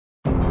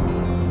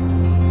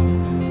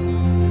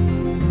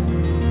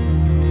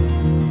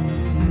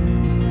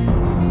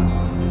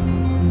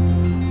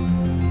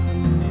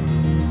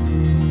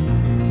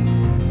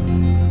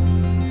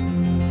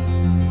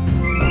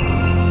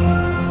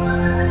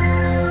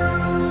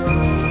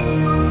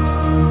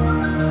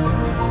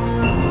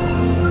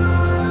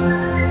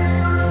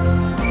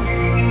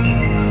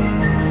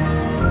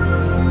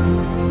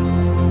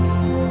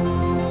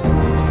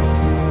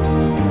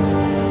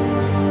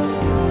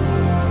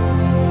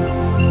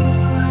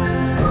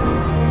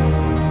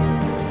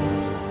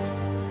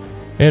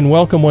And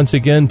welcome once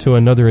again to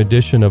another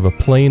edition of A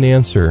Plain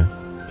Answer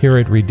here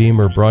at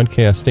Redeemer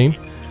Broadcasting.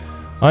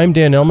 I'm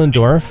Dan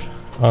Elmendorf.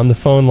 On the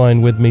phone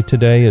line with me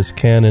today is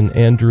Canon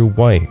Andrew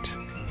White.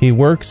 He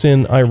works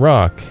in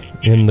Iraq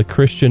in the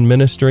Christian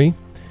ministry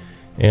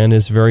and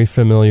is very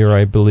familiar,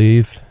 I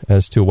believe,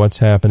 as to what's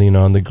happening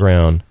on the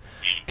ground.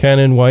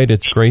 Canon White,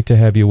 it's great to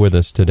have you with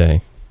us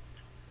today.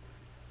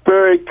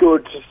 Very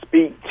good to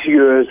speak to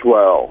you as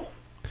well.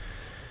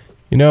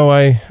 You know,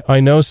 I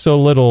know so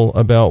little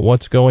about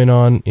what's going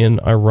on in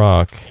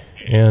Iraq,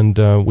 and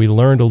we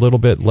learned a little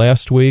bit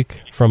last week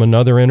from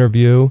another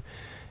interview,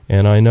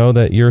 and I know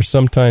that you're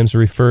sometimes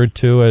referred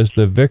to as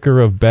the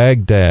Vicar of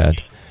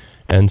Baghdad,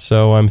 and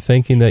so I'm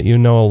thinking that you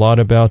know a lot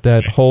about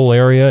that whole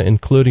area,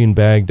 including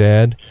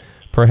Baghdad.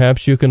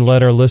 Perhaps you can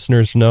let our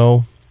listeners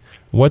know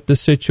what the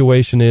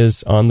situation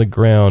is on the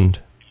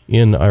ground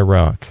in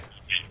Iraq.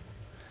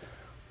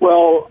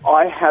 Well,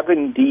 I have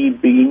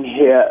indeed been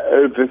here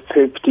over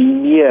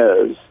 15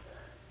 years,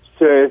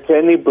 so if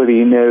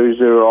anybody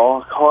knows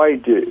Iraq, I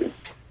do.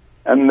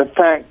 And the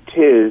fact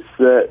is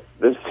that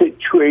the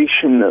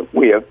situation that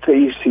we are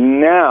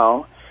facing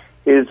now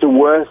is the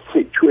worst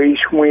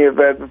situation we have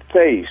ever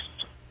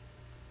faced.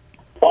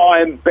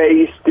 I'm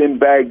based in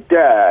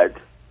Baghdad.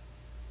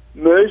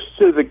 Most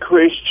of the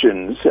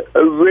Christians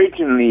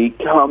originally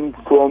come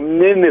from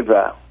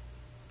Nineveh,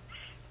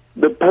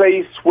 the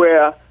place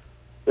where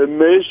the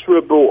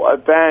miserable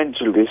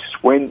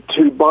evangelists went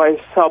to by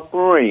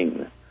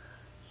submarine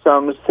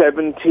some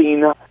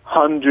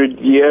 1,700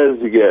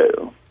 years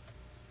ago,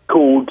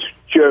 called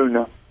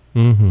Jonah.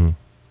 Mm-hmm.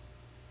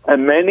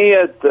 And many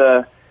of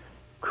the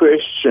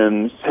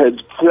Christians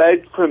had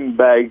fled from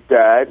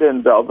Baghdad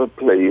and other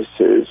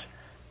places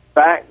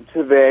back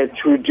to their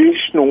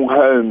traditional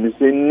homes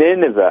in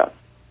Nineveh.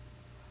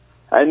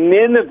 And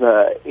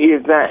Nineveh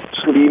is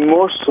actually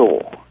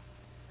Mosul.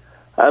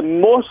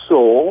 And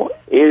Mosul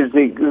is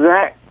the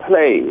exact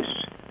place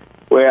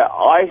where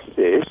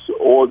ISIS,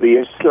 or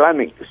the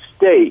Islamic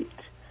State,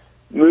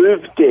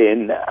 moved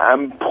in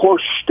and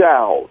pushed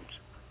out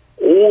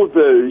all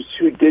those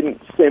who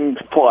didn't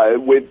sympathize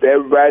with their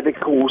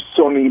radical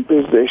Sunni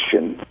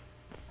position.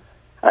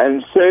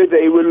 And so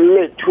they were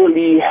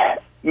literally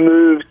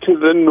moved to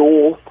the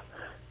north,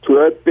 to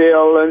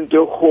Erbil and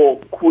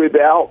Duhok,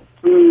 without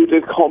food,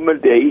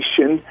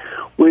 accommodation,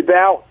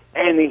 without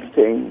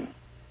anything.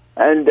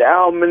 And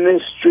our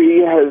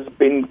ministry has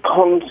been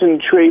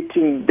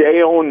concentrating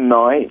day or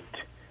night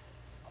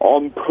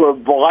on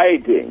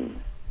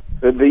providing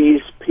for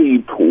these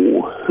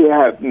people who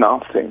have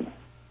nothing.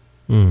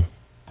 Mm.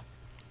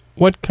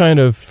 What kind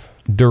of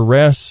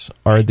duress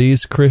are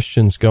these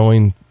Christians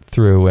going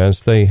through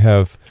as they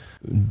have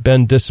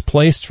been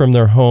displaced from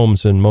their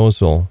homes in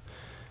Mosul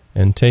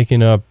and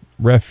taking up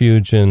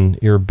refuge in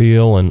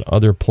Erbil and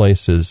other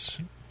places?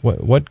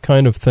 What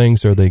kind of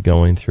things are they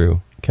going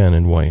through,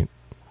 Canon White?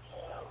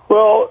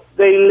 Well,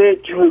 they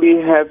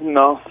literally have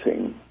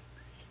nothing.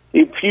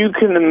 If you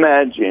can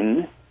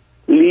imagine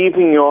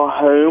leaving your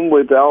home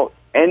without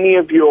any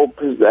of your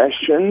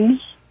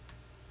possessions,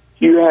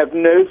 you have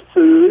no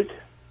food,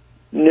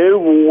 no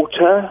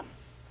water,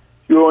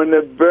 you're in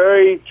a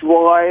very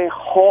dry,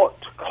 hot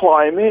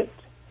climate.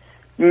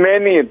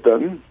 Many of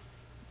them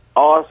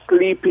are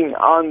sleeping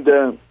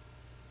under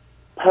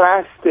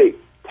plastic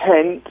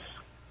tents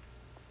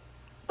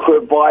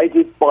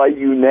provided by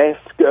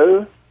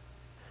UNESCO.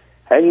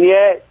 And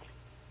yet,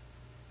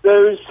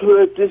 those who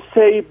are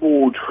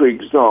disabled, for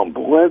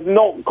example, have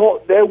not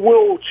got their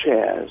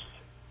wheelchairs.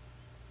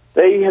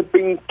 They have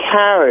been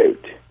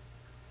carried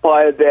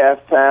by their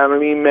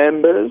family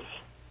members,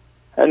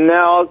 and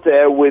now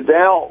they're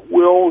without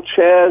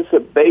wheelchairs.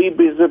 The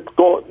babies have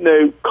got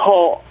no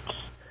cots.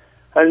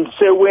 And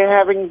so we're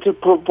having to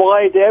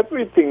provide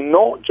everything,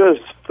 not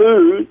just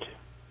food,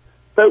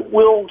 but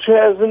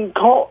wheelchairs and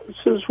cots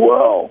as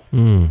well.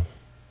 Mm.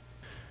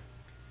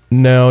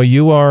 Now,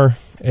 you are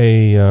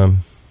a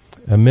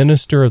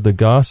minister of the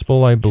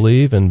gospel, I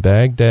believe, in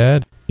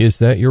Baghdad. Is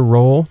that your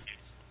role?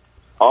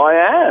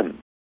 I am.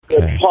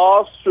 Okay. The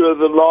pastor of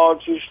the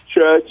largest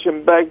church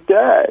in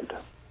Baghdad.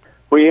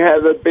 We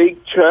have a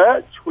big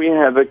church, we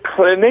have a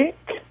clinic,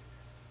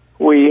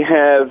 we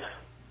have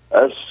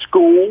a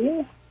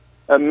school,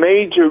 a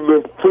major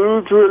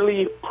food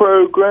relief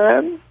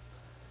program.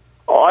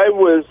 I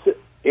was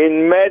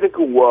in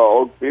medical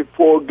world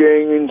before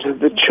going into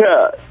the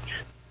church,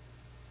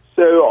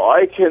 so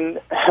I can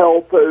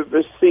help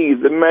oversee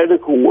the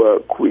medical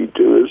work we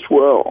do as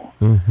well.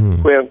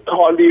 Mm-hmm. We have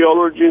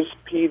cardiologists,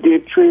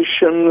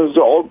 pediatricians,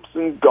 obs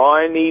and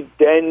gynae,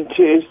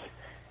 dentists,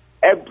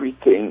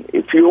 everything.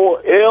 If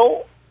you're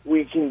ill,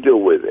 we can deal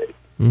with it.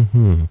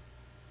 Mm-hmm.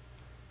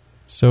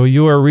 So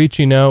you are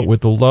reaching out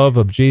with the love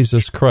of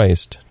Jesus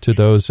Christ to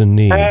those in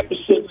need.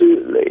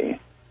 Absolutely.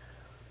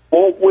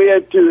 What we are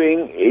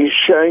doing is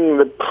showing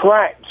the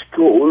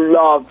practical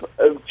love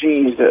of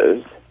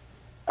Jesus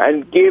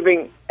and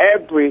giving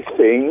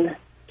everything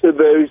to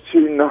those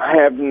who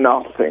have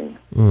nothing.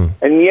 Mm.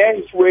 And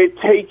yes, we're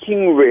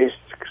taking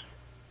risks,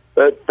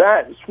 but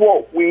that's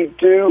what we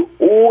do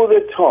all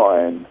the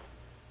time.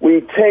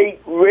 We take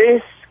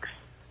risks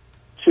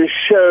to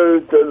show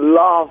the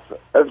love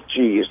of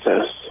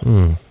Jesus.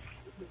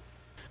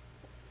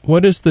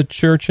 What is the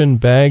church in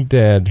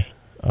Baghdad?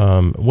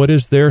 What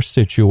is their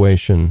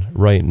situation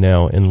right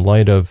now in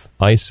light of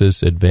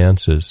ISIS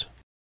advances?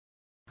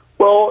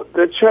 Well,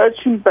 the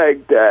church in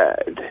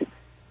Baghdad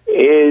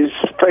is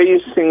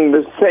facing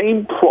the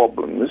same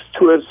problems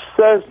to a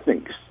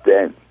certain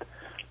extent,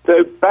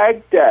 though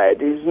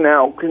Baghdad is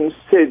now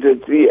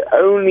considered the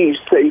only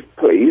safe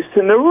place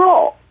in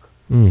Iraq.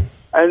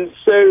 And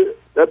so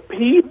the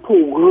people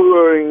who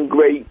are in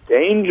great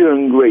danger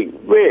and great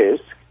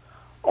risk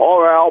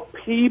are our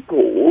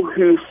people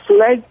who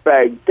fled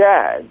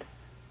Baghdad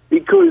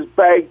because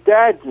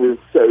Baghdad was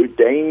so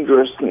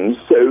dangerous and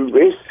so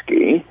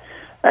risky,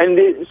 and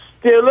it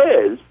still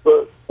is.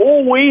 But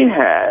all we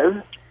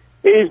have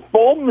is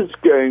bombs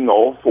going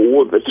off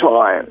all the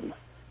time.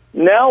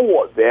 Now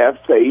what they're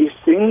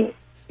facing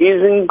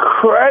is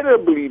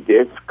incredibly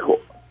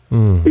difficult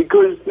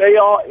because they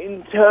are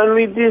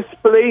internally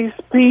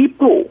displaced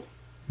people.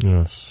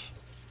 Yes.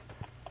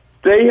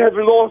 They have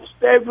lost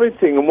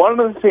everything. And one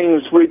of the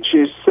things which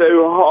is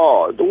so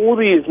hard, all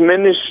these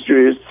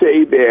ministries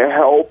say they're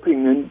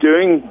helping and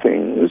doing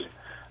things,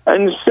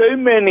 and so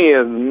many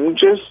of them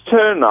just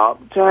turn up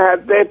to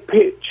have their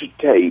picture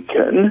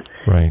taken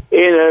Right.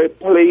 in a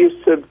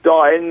place of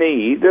dire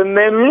need and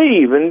then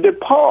leave and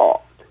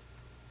depart.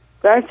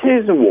 That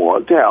isn't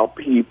what our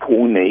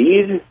people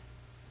need.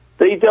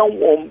 They don't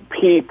want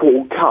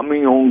people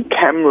coming on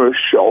camera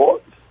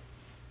shots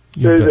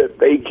so that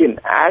they can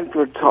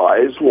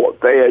advertise what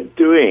they are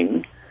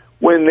doing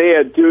when they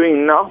are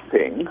doing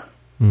nothing.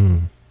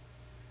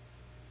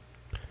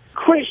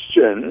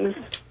 Christians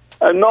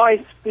are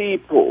nice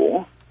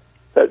people,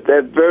 but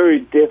they're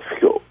very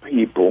difficult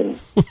people.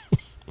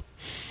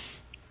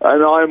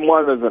 And I'm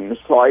one of them,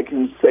 so I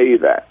can say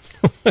that.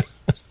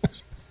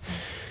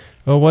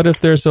 Well, what if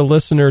there's a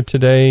listener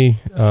today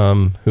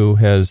who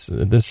has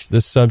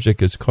this subject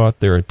has caught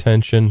their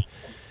attention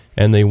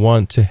and they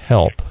want to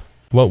help?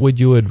 What would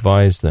you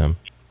advise them?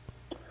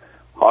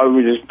 I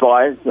would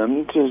advise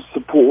them to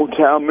support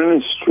our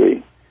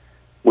ministry.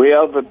 We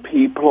are the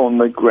people on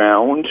the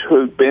ground who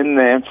have been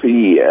there for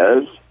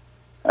years,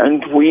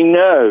 and we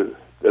know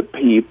the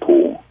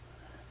people.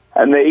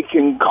 And they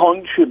can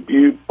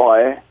contribute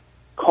by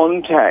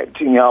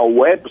contacting our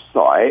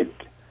website,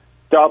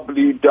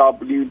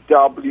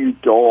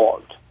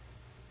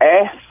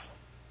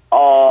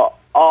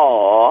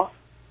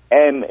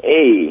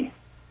 www.FRRME,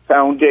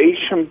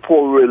 Foundation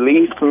for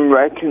Relief and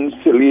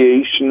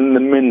Reconciliation in the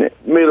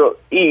Middle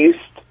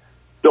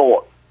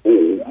East.org.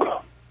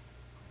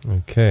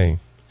 Okay.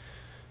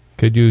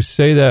 Could you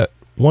say that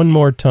one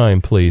more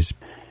time, please?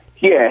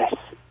 Yes,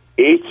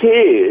 it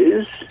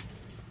is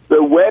the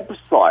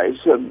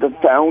website of the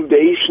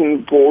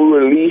Foundation for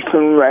Relief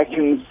and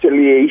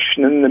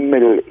Reconciliation in the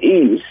Middle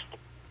East,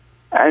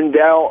 and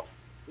our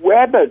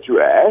web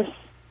address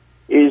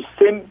is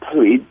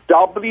simply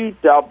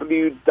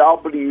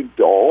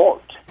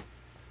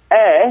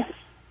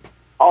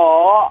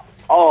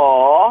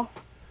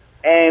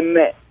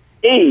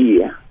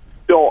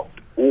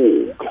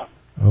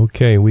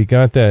Okay, we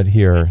got that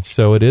here.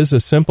 So it is a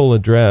simple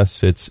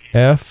address. It's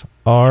FRRME.org.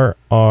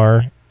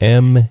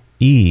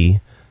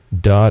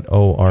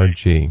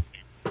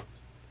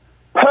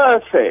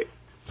 Perfect.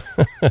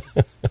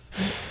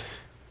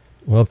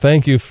 Well,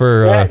 thank you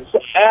for... That's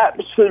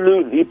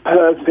absolutely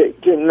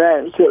perfect, and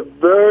that's a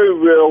very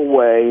real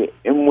way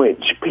in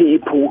which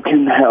people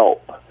can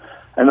help.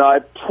 And I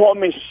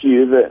promise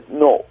you that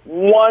not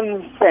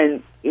one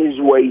cent is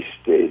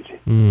wasted.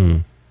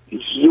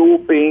 It's all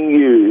being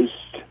used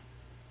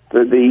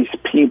for these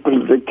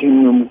people of the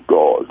kingdom of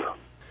God.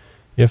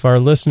 If our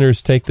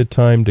listeners take the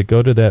time to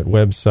go to that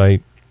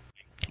website,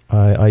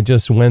 I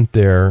just went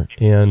there,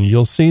 and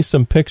you'll see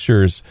some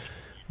pictures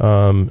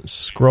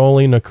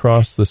scrolling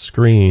across the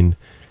screen.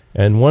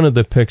 And one of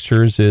the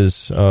pictures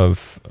is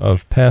of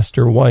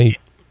Pastor White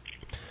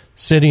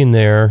sitting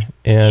there,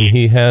 and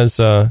he has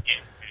a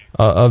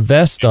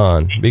vest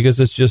on because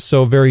it's just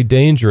so very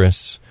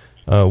dangerous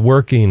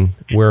working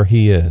where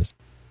he is.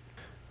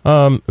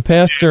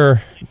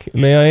 Pastor,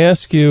 may I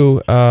ask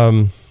you,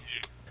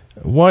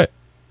 what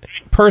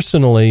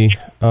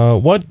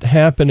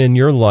happened in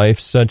your life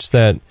such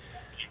that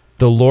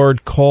the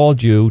Lord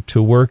called you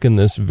to work in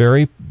this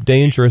very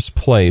dangerous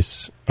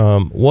place?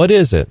 What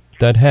is it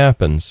that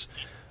happens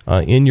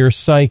in your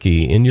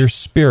psyche, in your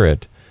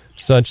spirit,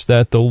 such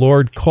that the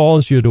Lord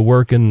calls you to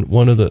work in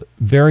one of the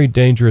very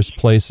dangerous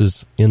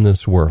places in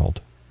this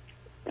world?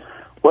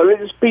 Well,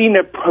 it's been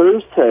a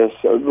process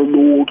of the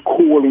Lord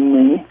calling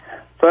me.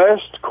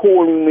 First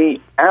calling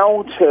me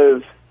out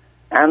of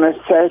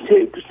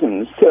anesthetics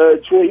and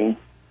surgery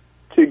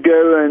to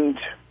go and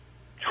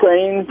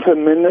train for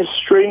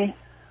ministry.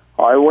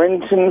 I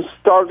went and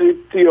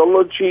studied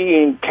theology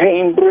in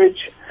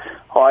Cambridge.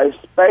 I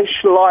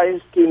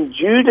specialized in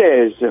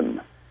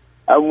Judaism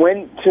and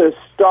went to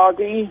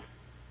study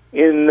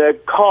in the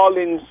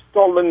Karlin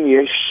Stollen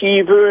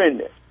Yeshiva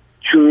in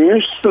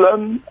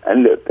Jerusalem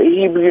and at the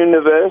Hebrew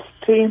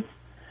University.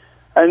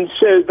 And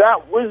so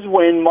that was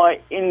when my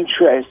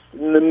interest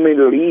in the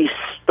Middle East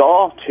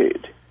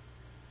started,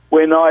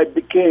 when I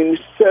became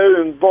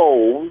so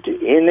involved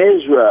in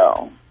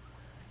Israel.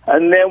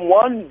 And then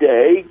one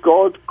day,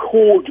 God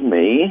called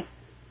me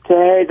to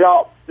head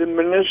up the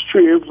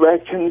Ministry of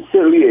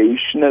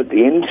Reconciliation at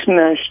the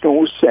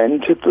International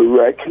Centre for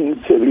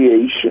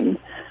Reconciliation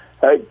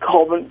at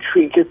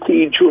Coventry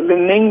Cathedral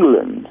in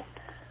England.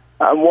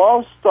 And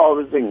whilst I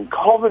was in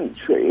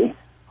Coventry,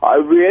 I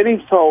really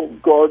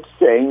felt God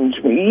saying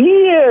to me,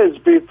 years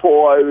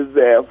before I was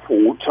there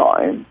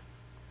full-time,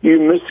 you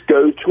must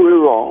go to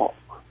Iraq.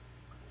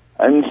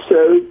 And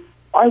so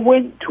I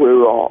went to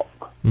Iraq,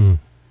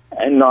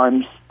 and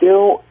I'm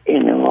still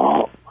in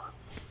Iraq.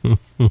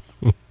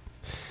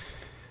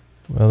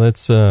 Well,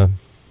 it's a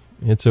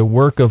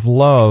work of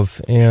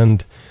love,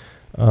 and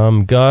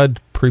God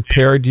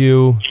prepared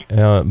you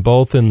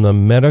both in the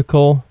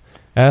medical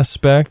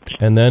aspect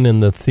and then in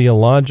the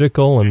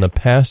theological and the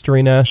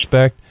pastoring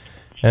aspect,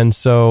 and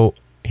so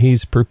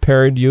He's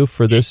prepared you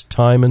for this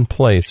time and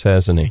place,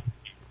 hasn't He?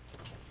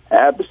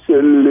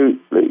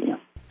 Absolutely.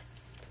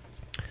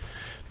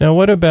 Now,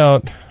 what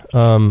about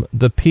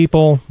the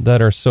people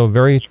that are so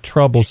very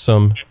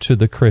troublesome to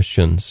the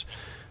Christians?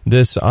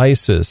 This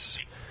ISIS.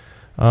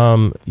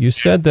 You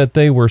said that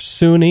they were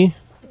Sunni.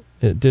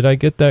 Did I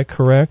get that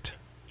correct?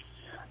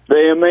 They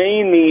are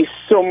mainly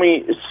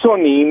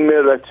Sunni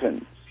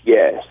militants,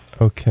 yes.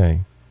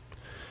 Okay.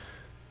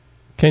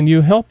 Can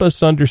you help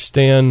us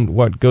understand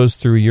what goes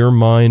through your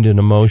mind and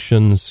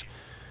emotions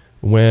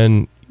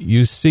when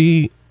you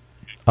see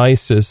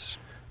ISIS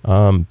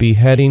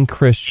beheading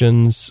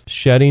Christians,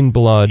 shedding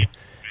blood,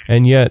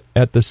 and yet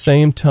at the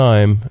same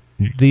time,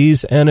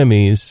 these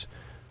enemies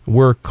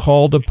were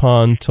called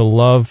upon to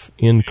love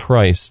in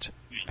Christ?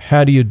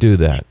 How do you do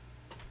that?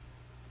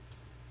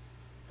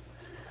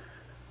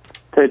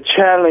 The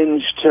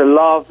challenge to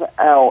love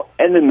our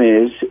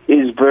enemies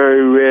is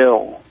very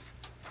real.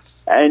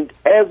 And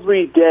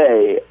every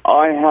day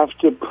I have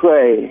to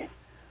pray,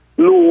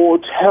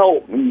 Lord,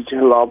 help me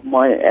to love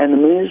my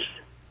enemies.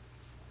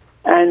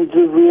 And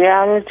the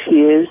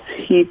reality is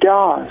He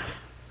does.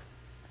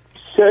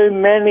 So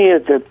many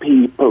of the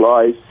people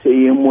I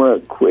see and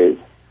work with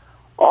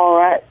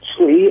are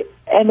actually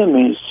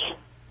enemies.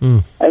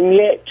 And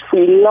yet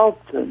we love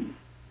them.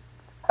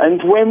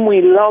 And when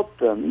we love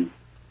them,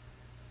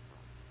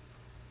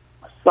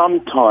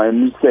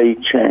 sometimes they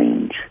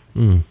change.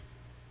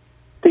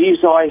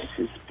 These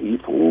ISIS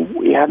people,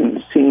 we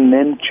haven't seen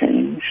them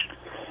change.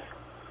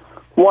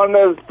 One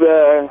of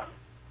the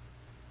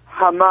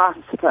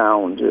Hamas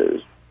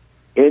founders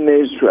in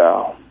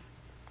Israel,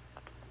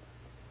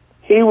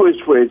 he was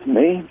with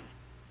me,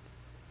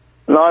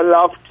 and I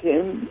loved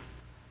him,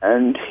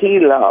 and he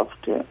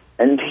loved him,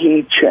 and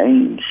he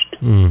changed.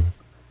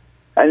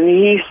 And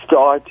he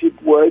started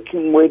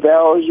working with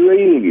our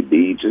Israeli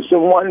leaders,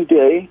 and one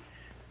day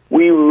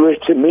we were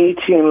at a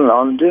meeting in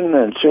London,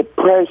 and at a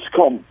press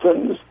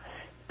conference,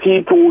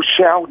 people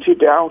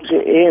shouted out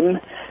at him,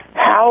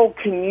 how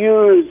can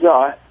you as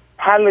a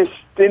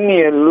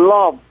Palestinian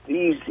love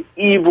these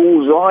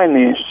evil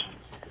Zionists?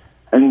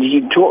 And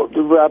he took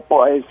the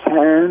rabbi's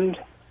hand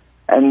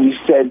and he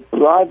said,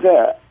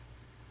 brother,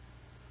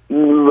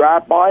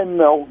 Rabbi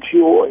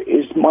Melchior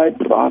is my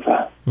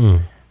brother.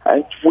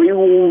 And we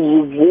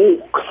will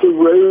walk the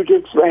road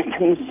of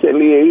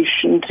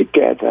reconciliation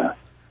together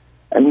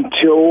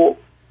until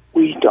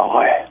we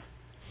die.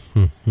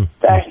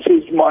 That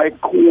is my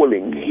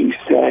calling, he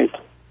said.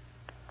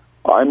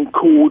 I'm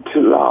called to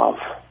love.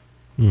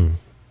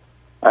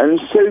 And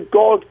so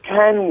God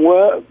can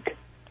work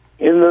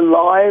in the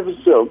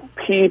lives of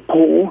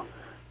people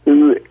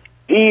who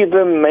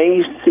even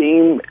may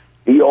seem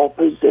the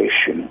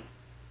opposition.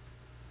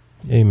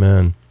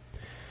 Amen.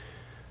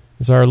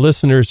 As our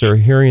listeners are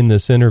hearing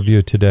this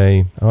interview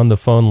today, on the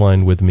phone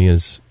line with me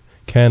is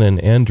Canon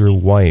Andrew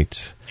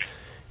White,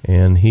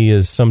 and he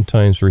is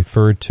sometimes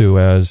referred to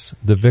as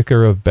the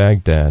Vicar of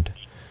Baghdad.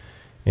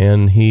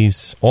 And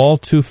he's all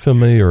too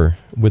familiar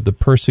with the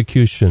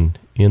persecution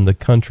in the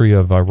country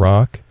of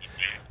Iraq,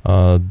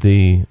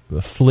 the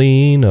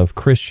fleeing of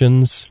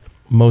Christians,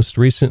 most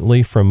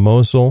recently from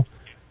Mosul,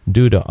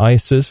 due to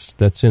ISIS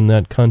that's in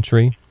that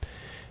country.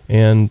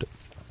 And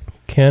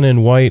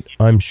Canon White,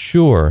 I'm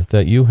sure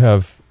that you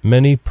have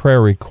many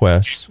prayer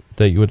requests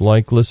that you would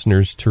like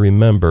listeners to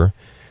remember,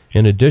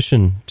 in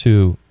addition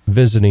to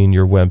visiting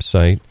your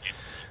website.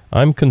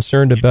 I'm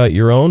concerned about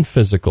your own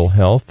physical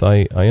health.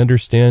 I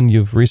understand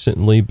you've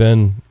recently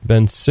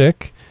been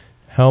sick.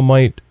 How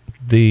might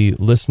the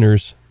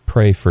listeners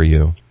pray for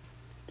you?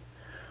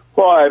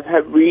 Well,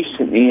 I've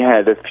recently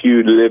had a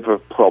few liver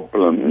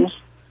problems,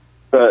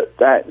 but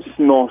that's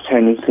not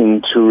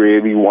anything to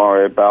really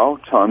worry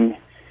about. I'm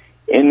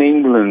in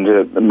England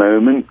at the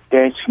moment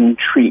getting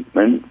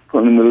treatment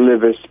from the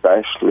liver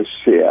specialist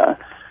here,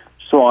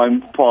 so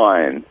I'm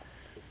fine.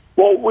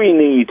 What we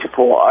need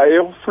I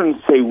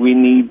often say we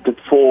need the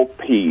 4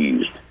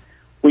 Ps.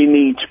 We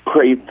need to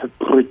pray for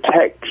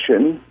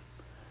protection,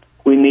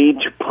 We need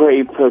to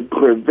pray for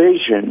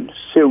provision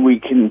so we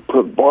can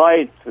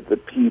provide for the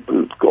people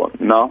who've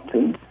got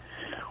nothing.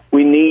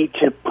 We need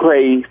to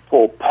pray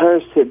for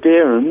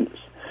perseverance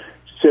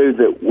so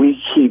that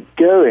we keep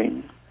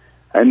going.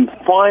 And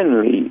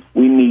finally,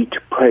 we need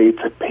to pray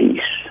for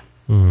peace.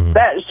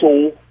 That's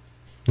all.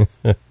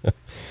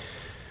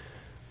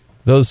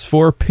 Those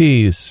 4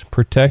 P's: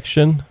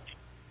 protection,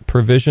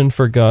 provision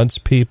for God's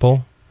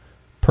people,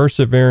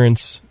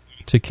 perseverance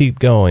to keep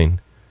going,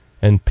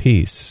 and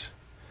peace.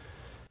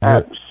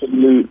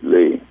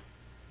 Absolutely.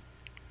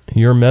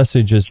 Your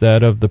message is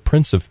that of the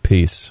Prince of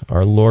Peace,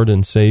 our Lord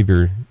and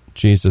Savior,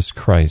 Jesus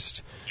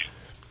Christ.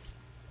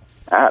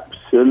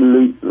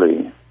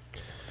 Absolutely.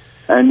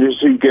 And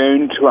as you go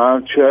into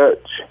our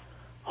church,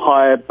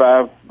 high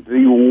above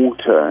the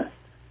altar,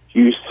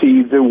 you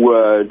see the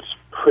words,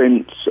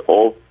 Prince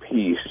of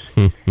Peace,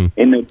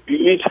 in a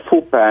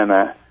beautiful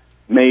banner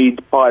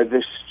made by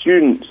the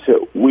students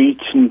at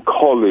Wheaton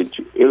College,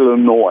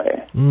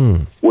 Illinois,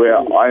 where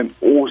I'm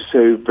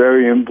also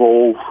very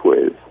involved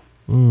with.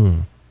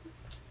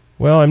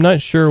 Well, I'm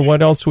not sure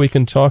what else we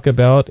can talk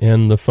about,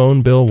 and the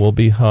phone bill will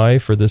be high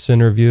for this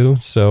interview,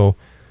 so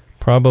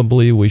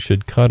probably we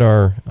should cut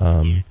our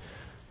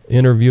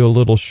interview a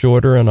little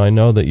shorter, and I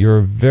know that you're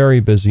a very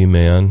busy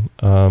man.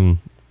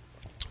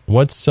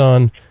 What's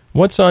on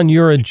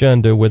your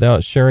agenda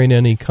without sharing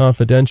any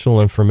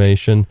confidential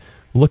information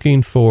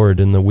looking forward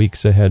in the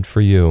weeks ahead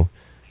for you,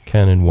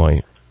 Canon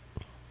White?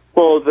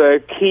 Well,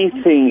 the key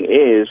thing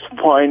is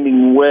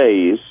finding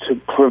ways to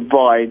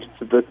provide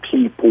for the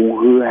people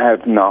who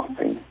have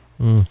nothing.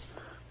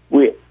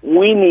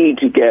 We need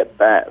to get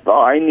back.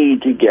 I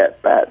need to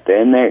get back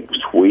there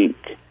next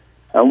week,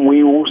 and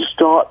we will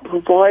start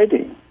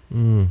providing.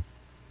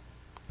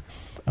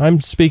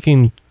 I'm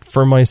speaking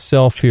for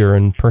myself here,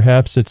 and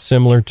perhaps it's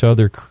similar to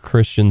other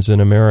Christians in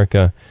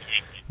America.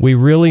 We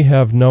really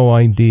have no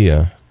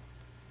idea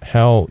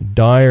how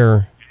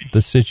dire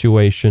the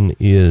situation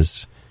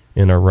is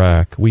in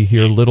Iraq. We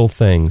hear little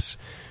things,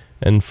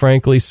 and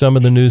frankly, some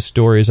of the news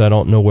stories I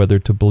don't know whether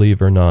to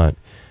believe or not.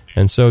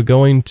 And so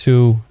going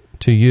to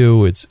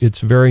you, it's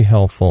very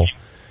helpful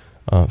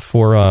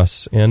for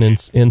us. And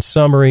in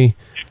summary,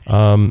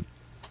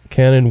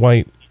 Canon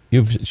White,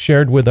 you've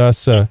shared with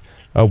us a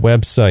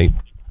website,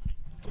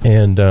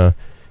 and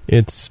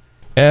it's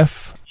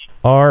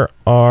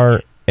frrme.org.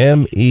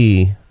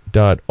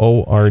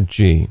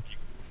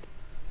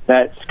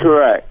 That's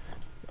correct.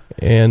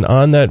 And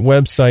on that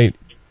website,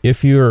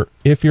 if you're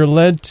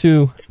led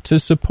to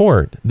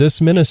support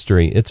this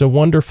ministry, it's a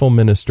wonderful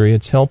ministry.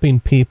 It's helping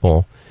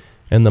people,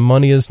 and the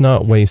money is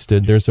not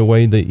wasted. There's a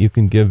way that you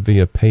can give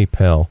via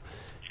PayPal,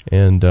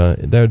 and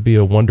that would be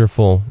a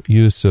wonderful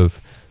use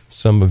of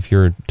some of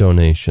your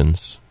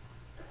donations.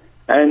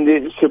 And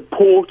it's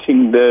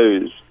supporting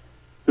those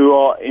who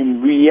are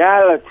in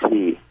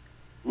reality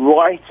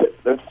right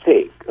at the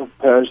thick of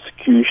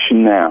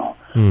persecution now.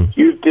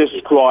 You've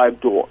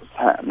described what's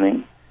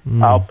happening.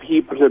 Our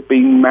people are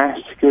being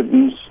massacred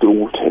and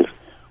slaughtered.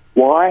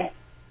 Why?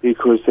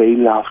 Because they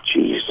love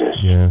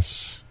Jesus.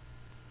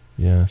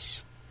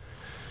 Yes.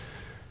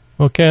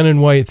 Well, Canon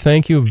White,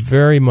 thank you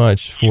very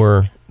much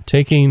for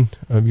taking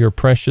your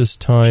precious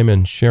time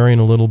and sharing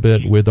a little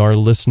bit with our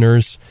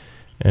listeners.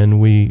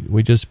 And we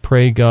just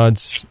pray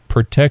God's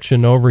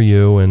protection over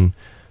you and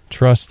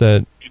trust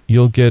that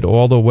you'll get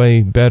all the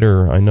way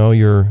better. I know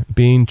you're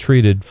being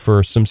treated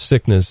for some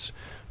sickness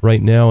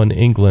right now in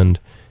England,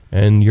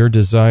 and your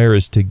desire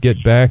is to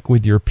get back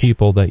with your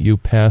people that you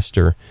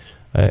pastor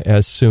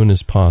as soon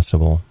as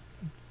possible.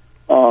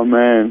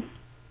 Amen.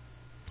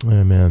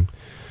 Amen.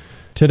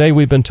 Today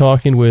we've been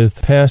talking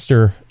with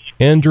Pastor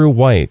Andrew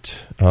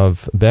White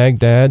of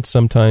Baghdad,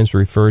 sometimes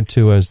referred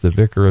to as the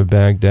Vicar of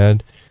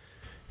Baghdad.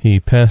 He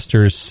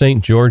pastors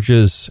St.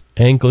 George's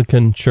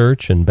Anglican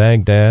Church in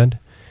Baghdad,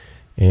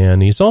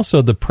 and he's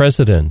also the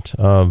president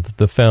of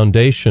the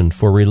Foundation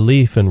for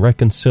Relief and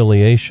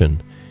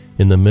Reconciliation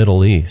in the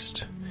Middle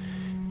East.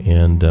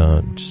 And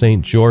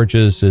St.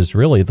 George's is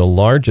really the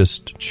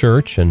largest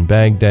church in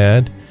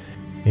Baghdad,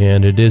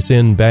 and it is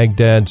in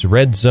Baghdad's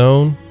red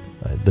zone.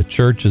 The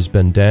church has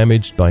been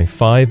damaged by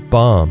 5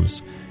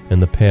 bombs in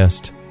the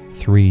past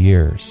 3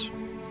 years.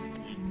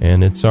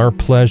 And it's our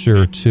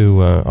pleasure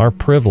our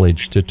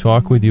privilege to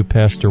talk with you,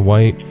 Pastor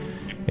White,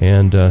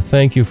 and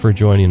thank you for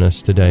joining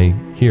us today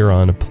here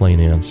on A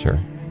Plain Answer.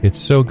 It's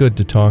so good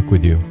to talk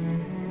with you.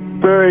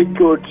 Very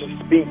good to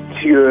speak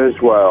to you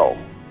as well.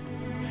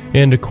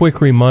 And a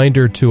quick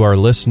reminder to our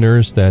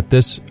listeners that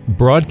this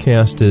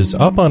broadcast is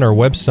up on our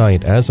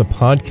website as a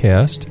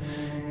podcast.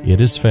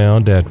 It is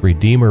found at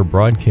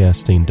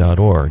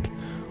redeemerbroadcasting.org.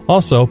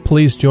 Also,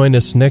 please join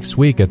us next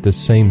week at the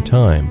same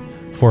time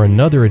for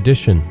another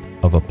edition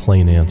of A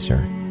Plain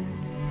Answer.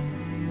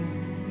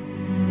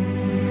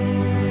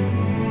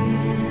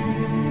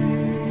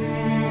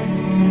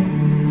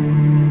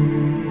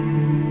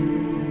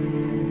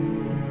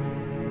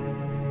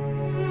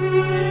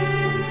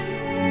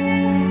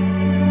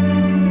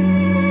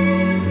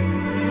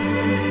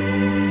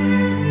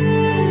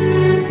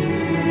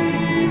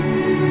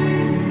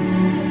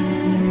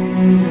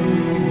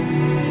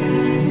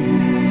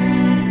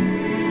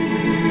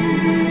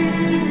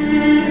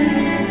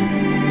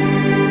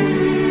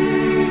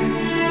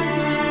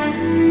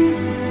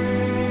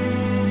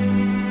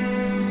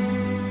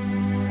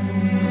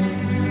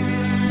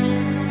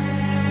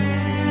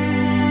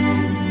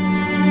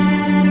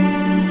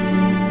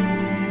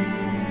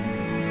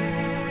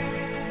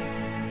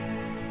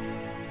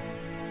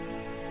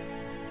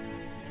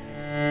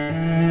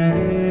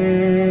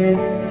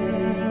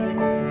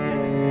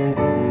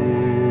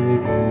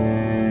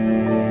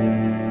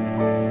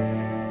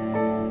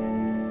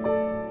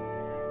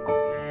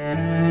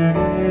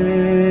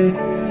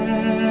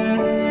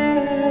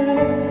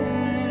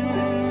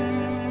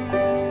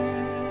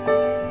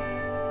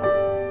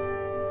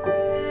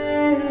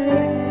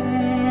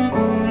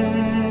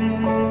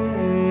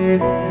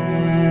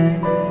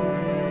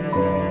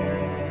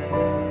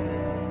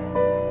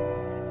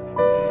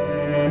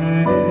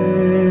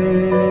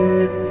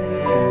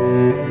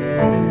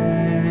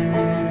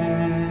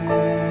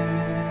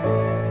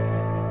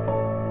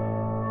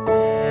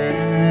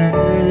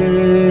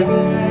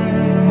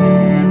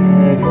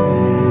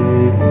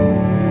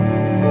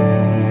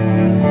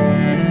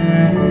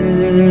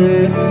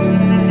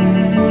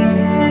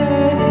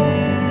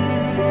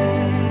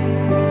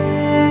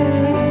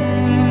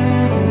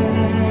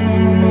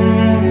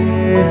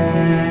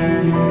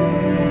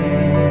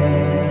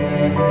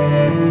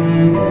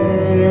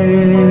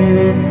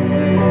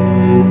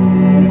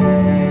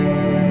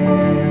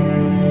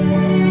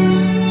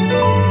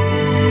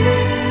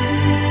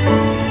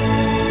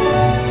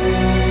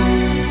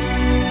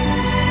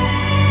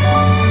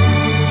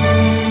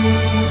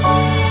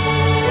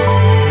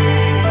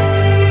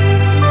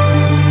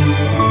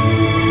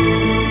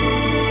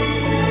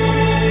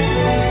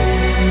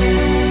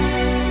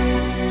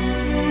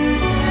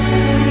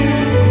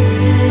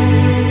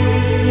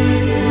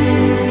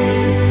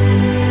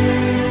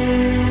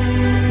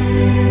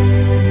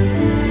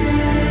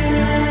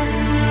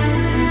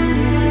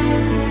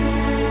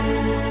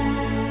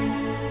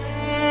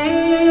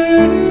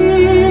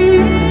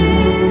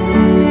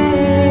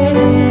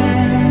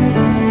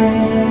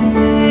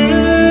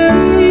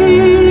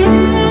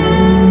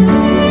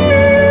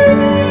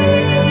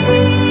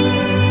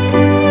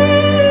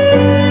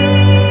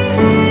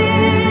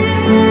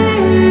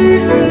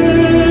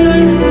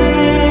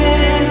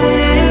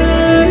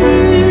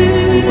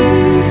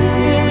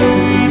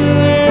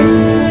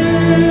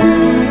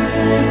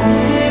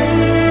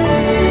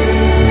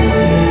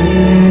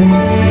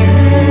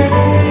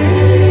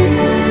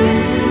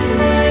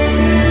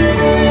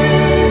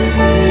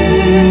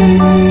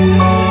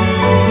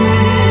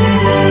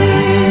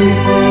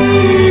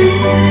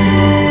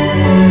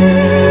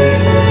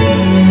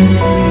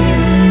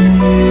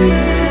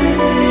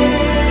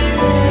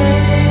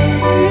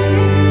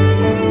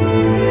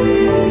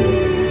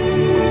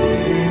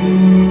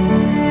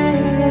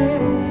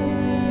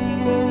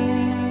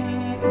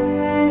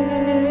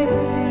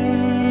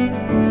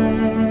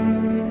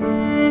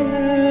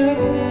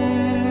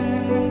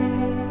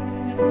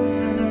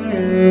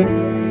 you.